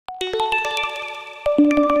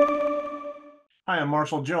Hi, I'm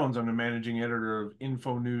Marshall Jones. I'm the managing editor of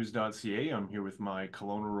InfoNews.ca. I'm here with my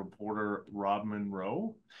Kelowna reporter, Rob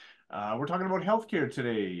Monroe. We're talking about healthcare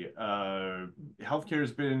today. Healthcare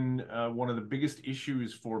has been one of the biggest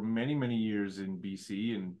issues for many, many years in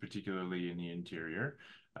BC, and particularly in the interior,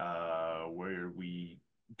 where we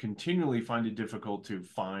continually find it difficult to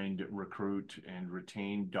find, recruit, and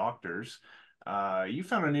retain doctors. You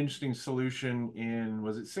found an interesting solution in,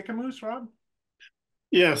 was it Sicamous, Rob?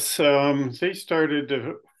 Yes, they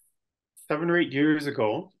started 7 or 8 years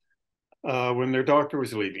ago when their doctor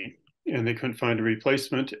was leaving and they couldn't find a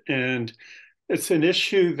replacement. And it's an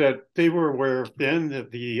issue that they were aware of then,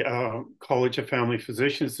 that the College of Family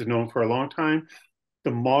Physicians is known for a long time.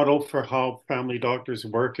 The model for how family doctors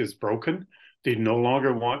work is broken. They no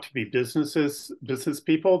longer want to be business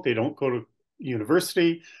people. They don't go to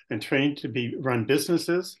university and train to be run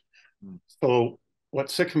businesses. So what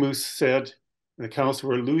Sicamous said, the council,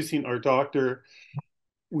 we're losing our doctor.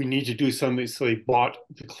 We need to do something. So they bought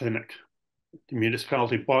the clinic. The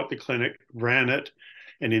municipality bought the clinic, ran it,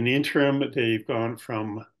 and in the interim, they've gone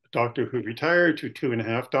from a doctor who retired to two and a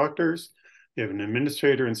half doctors. They have an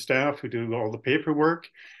administrator and staff who do all the paperwork.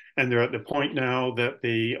 And they're at the point now that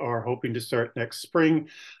they are hoping to start next spring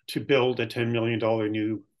to build a $10 million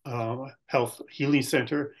new health healing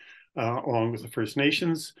center along with the First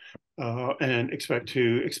Nations, and expect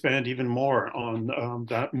to expand even more on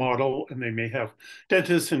that model. And they may have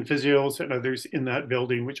dentists and physios and others in that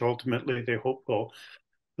building, which ultimately they hope will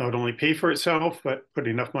not only pay for itself, but put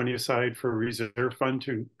enough money aside for a reserve fund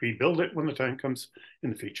to rebuild it when the time comes in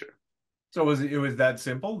the future. So it was that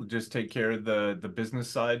simple? Just take care of the business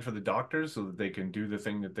side for the doctors so that they can do the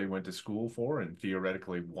thing that they went to school for and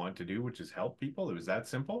theoretically want to do, which is help people. It was that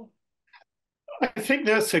simple? I think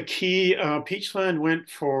that's a key. Peachland went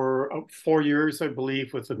for 4 years, I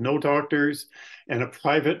believe, with the no doctors, and a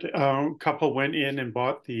private couple went in and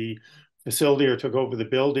bought the facility or took over the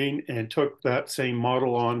building and took that same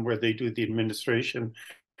model on where they do the administration.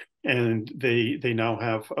 And they now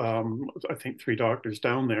have, I think, three doctors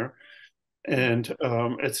down there. And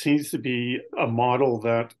it seems to be a model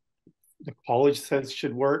that the college says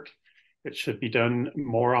should work. It should be done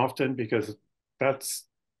more often because that's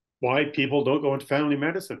why people don't go into family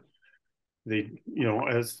medicine.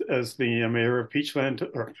 As the mayor of Peachland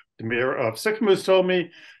or the mayor of Sicamous told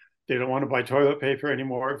me, they don't want to buy toilet paper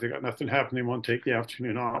anymore. If they got nothing happening, they want to take the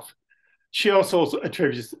afternoon off. She also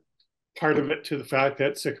attributes part of it to the fact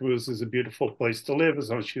that Sicamous is a beautiful place to live,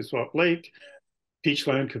 as on Shuswap Lake.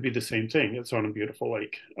 Peachland could be the same thing. It's on a beautiful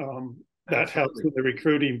lake. That helps Absolutely. with the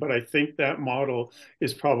recruiting, but I think that model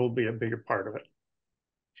is probably a bigger part of it.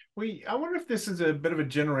 I wonder if this is a bit of a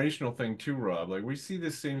generational thing too, Rob. Like we see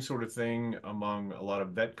this same sort of thing among a lot of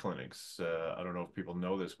vet clinics. I don't know if people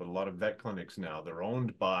know this, but a lot of vet clinics now, they're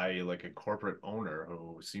owned by like a corporate owners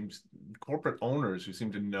who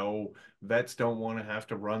seem to know vets don't want to have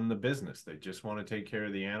to run the business. They just want to take care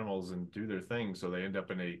of the animals and do their thing. So they end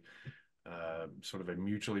up in a sort of a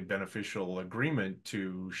mutually beneficial agreement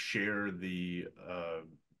to share the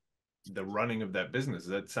running of that business.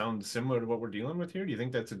 Does that sound similar to what we're dealing with here? Do you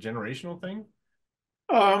think that's a generational thing?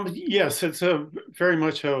 Yes, it's a very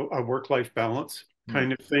much a work-life balance Hmm.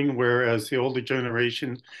 kind of thing, whereas the older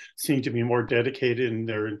generation seem to be more dedicated and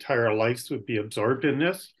their entire lives would be absorbed in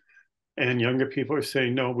this. And younger people are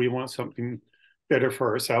saying, no, we want something better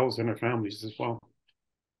for ourselves and our families as well.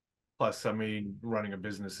 Plus, I mean, running a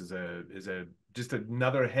business is a just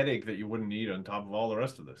another headache that you wouldn't need on top of all the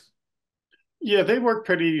rest of this. Yeah, they work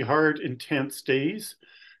pretty hard, intense days,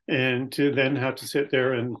 and to then have to sit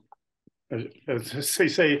there and, as they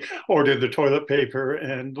say, order the toilet paper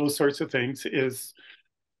and those sorts of things is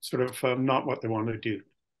sort of not what they want to do.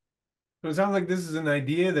 So it sounds like this is an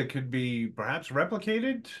idea that could be perhaps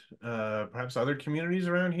replicated. Perhaps other communities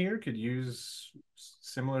around here could use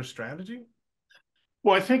similar strategy.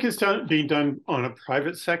 Well, I think being done on a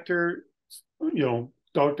private sector.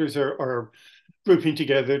 Doctors are grouping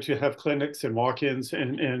together to have clinics and walk-ins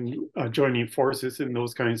and joining forces in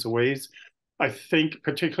those kinds of ways. I think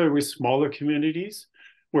particularly with smaller communities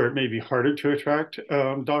where it may be harder to attract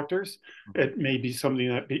doctors, it may be something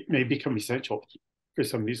that may become essential for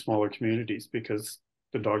some of these smaller communities because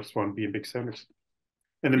the doctors want to be in big centers.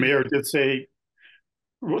 And the mayor did say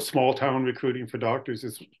small town recruiting for doctors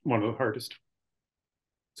is one of the hardest.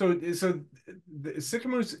 So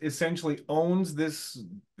Sycamoose essentially owns this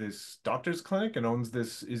doctor's clinic and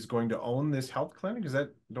is going to own this health clinic.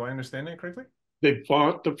 Do I understand that correctly? They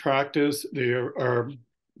bought the practice. They are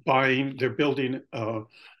they're building a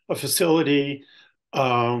facility.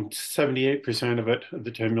 78% of it, of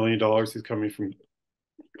the $10 million, is coming from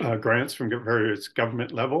grants from various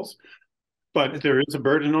government levels. But there is a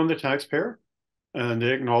burden on the taxpayer, and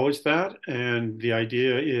they acknowledge that. And the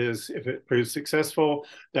idea is if it proves successful,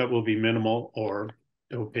 that will be minimal or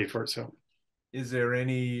it will pay for itself. Has there been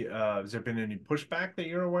any pushback that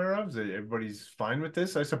you're aware of? Is everybody's fine with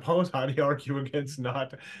this, I suppose? How do you argue against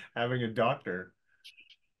not having a doctor?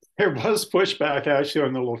 There was pushback actually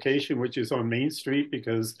on the location, which is on Main Street,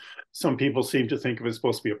 because some people seem to think it was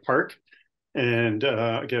supposed to be a park. And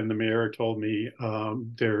again, the mayor told me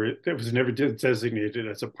there it was never designated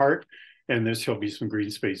as a park, and there shall be some green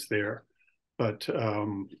space there. But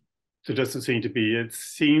there doesn't seem to be. It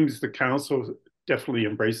seems the council definitely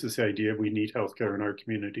embraces the idea we need healthcare in our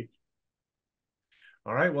community.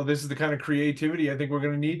 All right. Well, this is the kind of creativity I think we're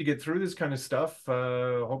going to need to get through this kind of stuff.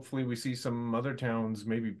 Hopefully, we see some other towns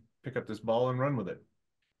maybe pick up this ball and run with it.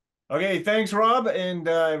 Okay. Thanks, Rob. And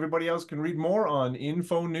everybody else can read more on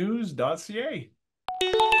infonews.ca.